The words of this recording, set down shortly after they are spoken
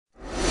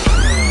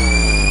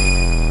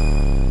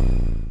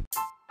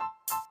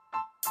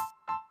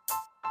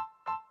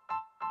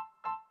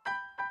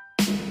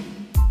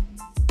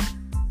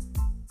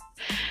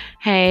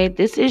Hey,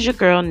 this is your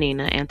girl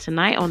Nina, and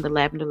tonight on the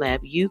Lavender Lab,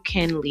 you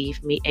can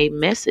leave me a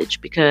message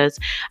because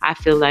I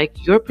feel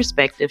like your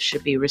perspective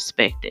should be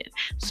respected.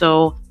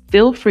 So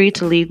feel free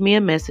to leave me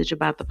a message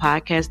about the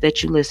podcast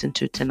that you listen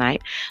to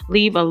tonight.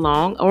 Leave a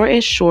long or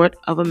as short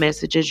of a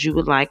message as you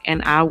would like,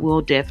 and I will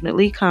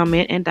definitely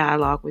comment and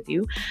dialogue with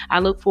you. I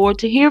look forward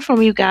to hearing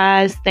from you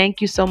guys.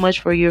 Thank you so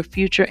much for your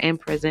future and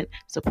present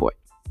support.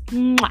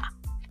 Mwah.